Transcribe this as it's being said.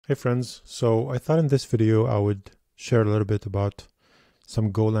Hey friends, so I thought in this video I would share a little bit about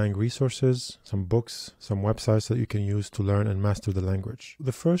some Golang resources, some books, some websites that you can use to learn and master the language.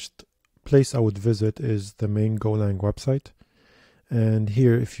 The first place I would visit is the main Golang website. And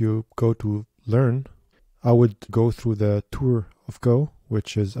here, if you go to learn, I would go through the tour of Go,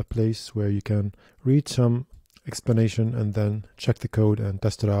 which is a place where you can read some explanation and then check the code and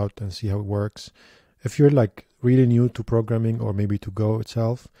test it out and see how it works. If you're like really new to programming or maybe to Go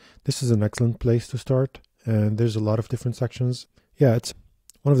itself, this is an excellent place to start. And there's a lot of different sections. Yeah, it's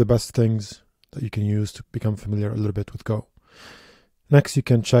one of the best things that you can use to become familiar a little bit with Go. Next, you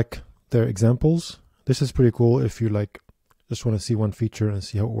can check their examples. This is pretty cool if you just want to see one feature and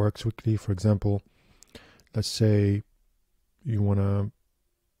see how it works quickly. For example, let's say you want to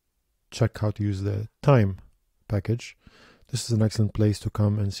check how to use the time package. This is an excellent place to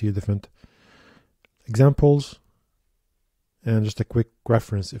come and see different examples and just a quick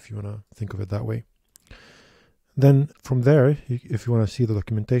reference if you want to think of it that way. Then from there, if you want to see the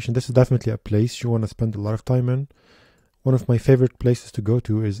documentation, this is definitely a place you want to spend a lot of time in. One of my favorite places to go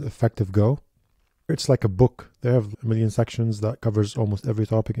to is Effective Go. It's like a book. They have a million sections that covers almost every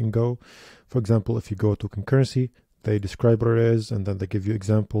topic in Go. For example, if you go to concurrency, they describe what it is and then they give you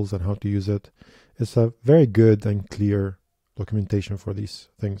examples on how to use it. It's a very good and clear documentation for these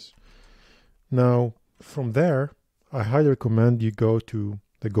things. Now, from there, I highly recommend you go to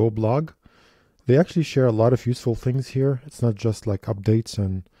the Go blog. They actually share a lot of useful things here. It's not just like updates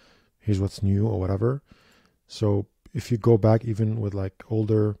and here's what's new or whatever. So if you go back even with like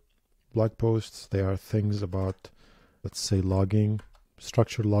older blog posts, there are things about, let's say, logging,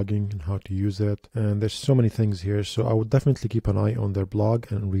 structured logging and how to use it. And there's so many things here. So I would definitely keep an eye on their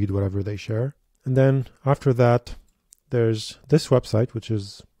blog and read whatever they share. And then after that, there's this website, which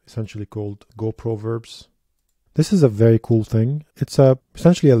is essentially called Go Proverbs. This is a very cool thing. It's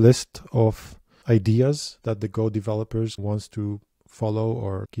essentially a list of ideas that the Go developers wants to follow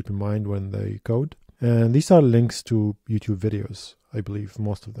or keep in mind when they code. And these are links to YouTube videos, I believe,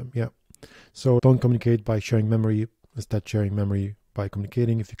 most of them. Yeah. So don't communicate by sharing memory, instead sharing memory by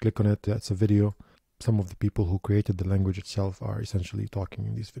communicating. If you click on it, that's a video. Some of the people who created the language itself are essentially talking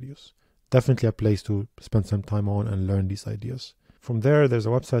in these videos. Definitely a place to spend some time on and learn these ideas. From there, there's a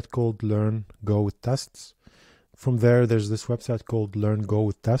website called Learn Go with Tests. From there, there's this website called Learn Go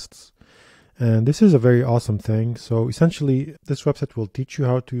with Tests. And this is a very awesome thing. So essentially, this website will teach you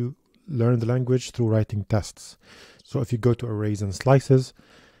how to learn the language through writing tests. So if you go to arrays and slices,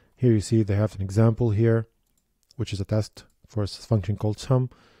 here you see they have an example here, which is a test for a function called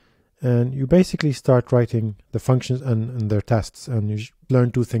sum. And you basically start writing the functions and their tests, and you learn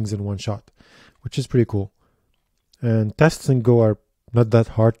two things in one shot, which is pretty cool. And tests in Go are not that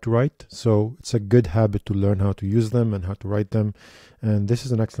hard to write, so it's a good habit to learn how to use them and how to write them. And this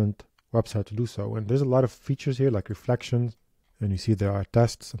is an excellent website to do so. And there's a lot of features here like reflections, and you see there are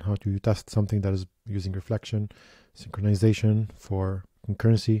tests and how to test something that is using reflection, synchronization for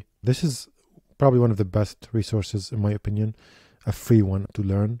concurrency. This is probably one of the best resources in my opinion, a free one to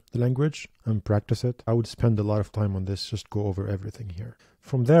learn the language and practice it. I would spend a lot of time on this, just go over everything here.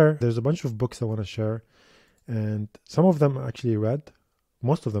 From there, there's a bunch of books I want to share, and some of them I actually read.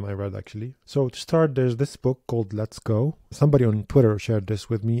 Most of them I read actually. So to start, there's this book called Let's Go. Somebody on Twitter shared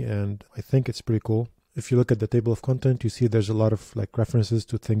this with me and I think it's pretty cool. If you look at the table of content, you see there's a lot of like references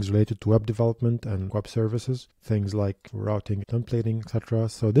to things related to web development and web services, things like routing, templating, etc.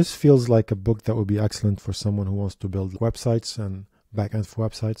 So this feels like a book that would be excellent for someone who wants to build websites and backend for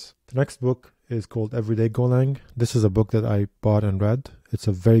websites. The next book is called Everyday Golang. This is a book that I bought and read. It's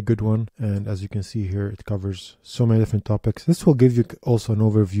a very good one. And as you can see here, it covers so many different topics. This will give you also an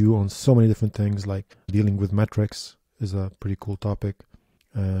overview on so many different things, like dealing with metrics is a pretty cool topic,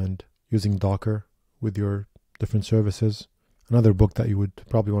 and using Docker with your different services. Another book that you would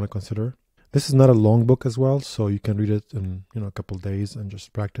probably want to consider. This is not a long book as well, so you can read it in a couple of days and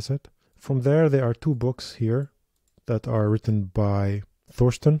just practice it. From there are two books here that are written by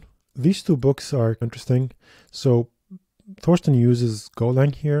Thorsten. These two books are interesting. So Thorsten uses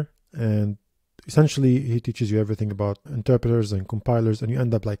Golang here, and essentially he teaches you everything about interpreters and compilers, and you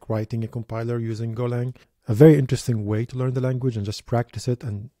end up like writing a compiler using Golang. A very interesting way to learn the language and just practice it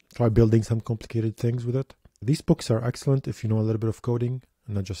and try building some complicated things with it. These books are excellent if you know a little bit of coding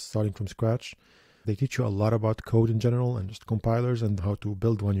and not just starting from scratch. They teach you a lot about code in general and just compilers and how to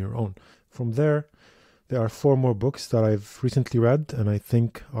build one your own. From there are 4 more books that I've recently read and I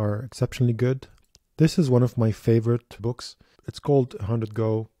think are exceptionally good. This is one of my favorite books. It's called 100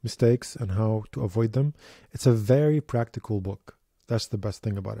 Go Mistakes and How to Avoid Them. It's a very practical book. That's the best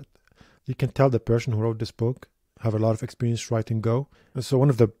thing about it. You can tell the person who wrote this book have a lot of experience writing Go. And so one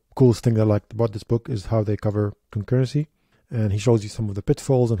of the coolest things I liked about this book is how they cover concurrency. And he shows you some of the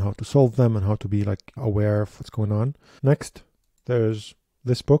pitfalls and how to solve them and how to be like aware of what's going on. Next, there's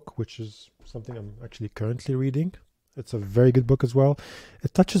this book, which is something I'm actually currently reading. It's a very good book as well.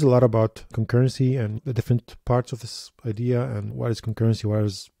 It touches a lot about concurrency and the different parts of this idea and what is concurrency, what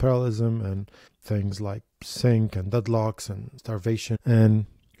is parallelism, and things like sync and deadlocks and starvation. And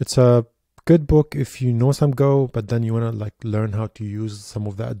it's a good book if you know some Go, but then you want to like learn how to use some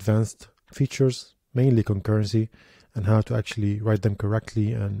of the advanced features, mainly concurrency, and how to actually write them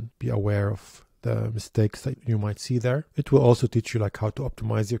correctly and be aware of the mistakes that you might see there. It will also teach you like how to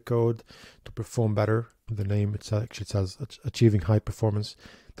optimize your code to perform better. The name it actually says achieving high performance.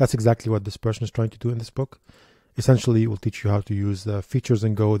 That's exactly what this person is trying to do in this book. Essentially, it will teach you how to use the features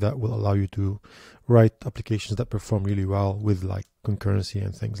in Go that will allow you to write applications that perform really well with like concurrency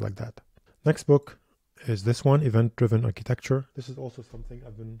and things like that. Next book is this one, Event-Driven Architecture. This is also something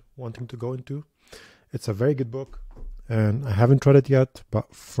I've been wanting to go into. It's a very good book, and I haven't read it yet,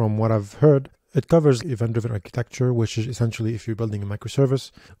 but from what I've heard, it covers event-driven architecture, which is essentially if you're building a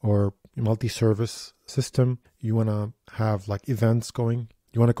microservice or a multi-service system, you want to have like events going.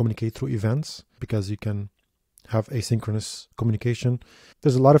 You want to communicate through events because you can have asynchronous communication.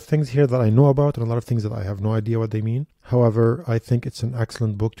 There's a lot of things here that I know about and a lot of things that I have no idea what they mean. However, I think it's an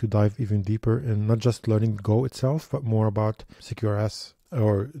excellent book to dive even deeper in not just learning Go itself, but more about CQRS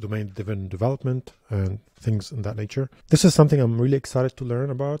or domain-driven development and things in that nature. This is something I'm really excited to learn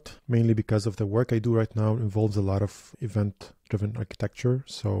about, mainly because of the work I do right now involves a lot of event-driven architecture,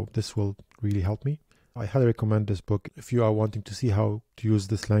 so this will really help me. I highly recommend this book if you are wanting to see how to use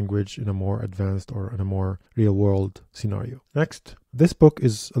this language in a more advanced or in a more real-world scenario. Next, this book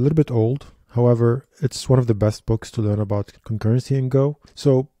is a little bit old. However, it's one of the best books to learn about concurrency in Go.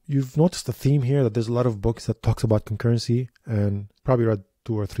 So you've noticed a theme here that there's a lot of books that talks about concurrency, and probably read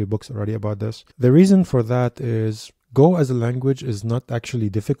 2 or 3 books already about this. The reason for that is Go as a language is not actually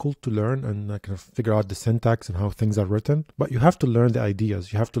difficult to learn and kind of figure out the syntax and how things are written, but you have to learn the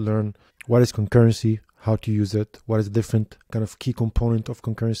ideas. You have to learn what is concurrency, how to use it, what is the different kind of key component of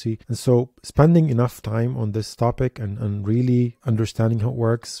concurrency. And so spending enough time on this topic and really understanding how it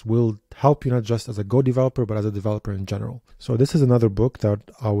works will help you not just as a Go developer, but as a developer in general. So this is another book that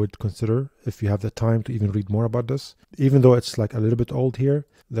I would consider if you have the time to even read more about this. Even though it's like a little bit old here,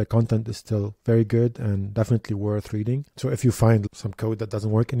 the content is still very good and definitely worth reading. So if you find some code that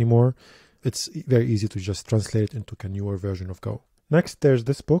doesn't work anymore, it's very easy to just translate it into a newer version of Go. Next, there's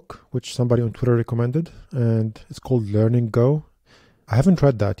this book, which somebody on Twitter recommended, and it's called Learning Go. I haven't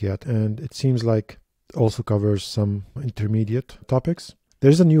read that yet, and it seems like it also covers some intermediate topics.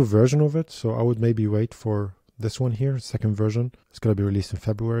 There's a new version of it, so I would maybe wait for this one here, second version. It's going to be released in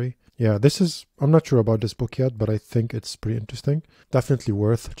February. Yeah, I'm not sure about this book yet, but I think it's pretty interesting. Definitely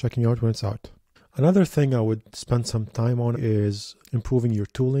worth checking out when it's out. Another thing I would spend some time on is improving your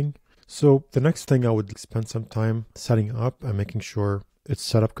tooling. So the next thing I would spend some time setting up and making sure it's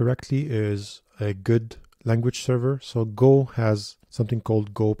set up correctly is a good language server. So Go has something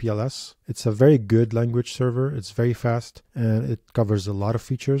called Go PLS. It's a very good language server. It's very fast and it covers a lot of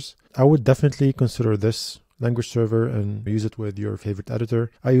features. I would definitely consider this language server and use it with your favorite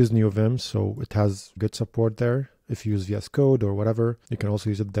editor. I use NeoVim, so it has good support there. If you use VS Code or whatever, you can also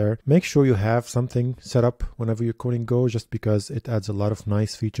use it there. Make sure you have something set up whenever you're coding Go, just because it adds a lot of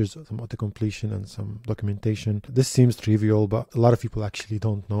nice features, some autocompletion and some documentation. This seems trivial, but a lot of people actually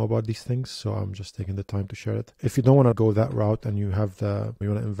don't know about these things, so I'm just taking the time to share it. If you don't want to go that route and you want to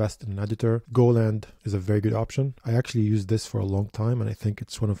invest in an editor, Golang is a very good option. I actually used this for a long time, and I think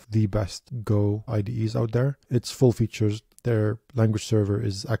it's one of the best Go IDEs out there. It's full features. Their language server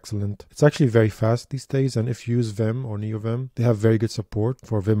is excellent. It's actually very fast these days, and if you use Vim or NeoVim, they have very good support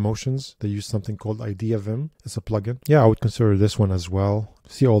for Vim motions. They use something called IdeaVim. It's a plugin. Yeah, I would consider this one as well.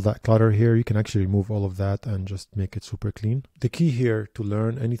 See all that clutter here? You can actually remove all of that and just make it super clean. The key here to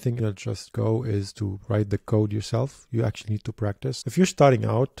learn anything in Just Go is to write the code yourself. You actually need to practice. If you're starting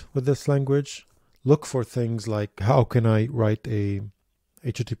out with this language, look for things like, how can I write a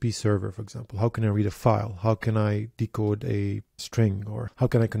HTTP server, for example? How can I read a file? How can I decode a string? Or how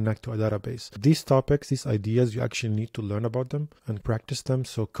can I connect to a database? These topics, these ideas, you actually need to learn about them and practice them.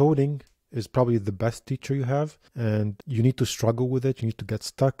 So coding is probably the best teacher you have, and you need to struggle with it. You need to get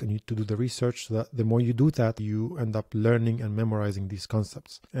stuck and you need to do the research, so that the more you do that, you end up learning and memorizing these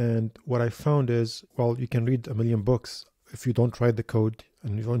concepts. And what I found is, well, you can read a million books. If you don't write the code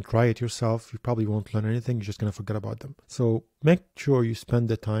and you don't try it yourself, you probably won't learn anything. You're just going to forget about them. So make sure you spend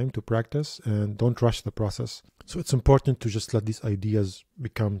the time to practice and don't rush the process. So it's important to just let these ideas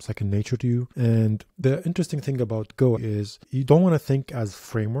become second nature to you. And the interesting thing about Go is you don't want to think as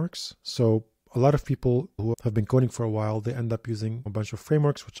frameworks. So a lot of people who have been coding for a while, they end up using a bunch of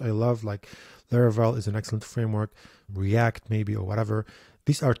frameworks, which I love, like Laravel is an excellent framework, React maybe, or whatever.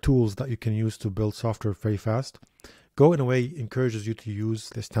 These are tools that you can use to build software very fast. Go, in a way, encourages you to use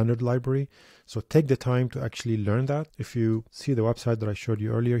the standard library. So take the time to actually learn that. If you see the website that I showed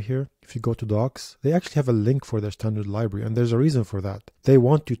you earlier here, if you go to docs, they actually have a link for their standard library. And there's a reason for that. They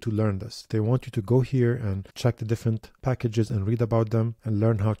want you to learn this. They want you to go here and check the different packages and read about them and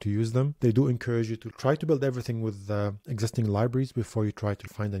learn how to use them. They do encourage you to try to build everything with existing libraries before you try to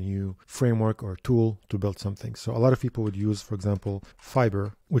find a new framework or tool to build something. So a lot of people would use, for example,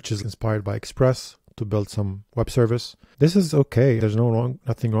 Fiber, which is inspired by Express, to build some web service. This is okay. There's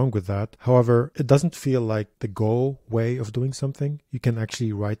nothing wrong with that. However, it doesn't feel like the Go way of doing something. You can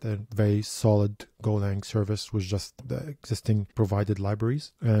actually write a very solid Golang service with just the existing provided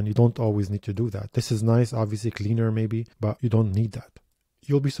libraries, and you don't always need to do that. This is nice, obviously cleaner maybe, but you don't need that.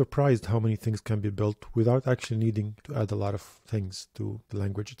 You'll be surprised how many things can be built without actually needing to add a lot of things to the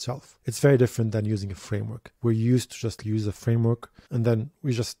language itself. It's very different than using a framework. We're used to just use a framework and then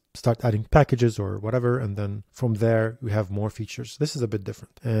we just start adding packages or whatever, and then from there we have more features. This is a bit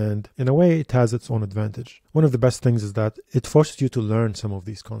different, and in a way it has its own advantage. One of the best things is that it forces you to learn some of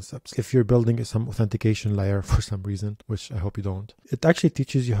these concepts. If you're building some authentication layer for some reason, which I hope you don't, it actually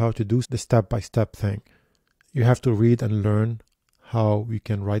teaches you how to do the step-by-step thing. You have to read and learn how you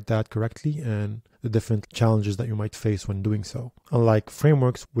can write that correctly and the different challenges that you might face when doing so. Unlike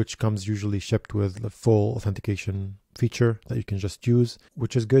frameworks, which comes usually shipped with the full authentication feature that you can just use,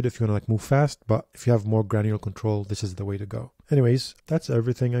 which is good if you want to move fast, but if you have more granular control, this is the way to go. Anyways, that's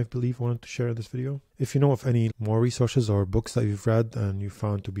everything I believe I wanted to share in this video. If you know of any more resources or books that you've read and you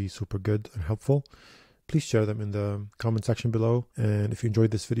found to be super good and helpful, please share them in the comment section below. And if you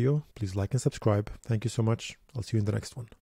enjoyed this video, please like and subscribe. Thank you so much. I'll see you in the next one.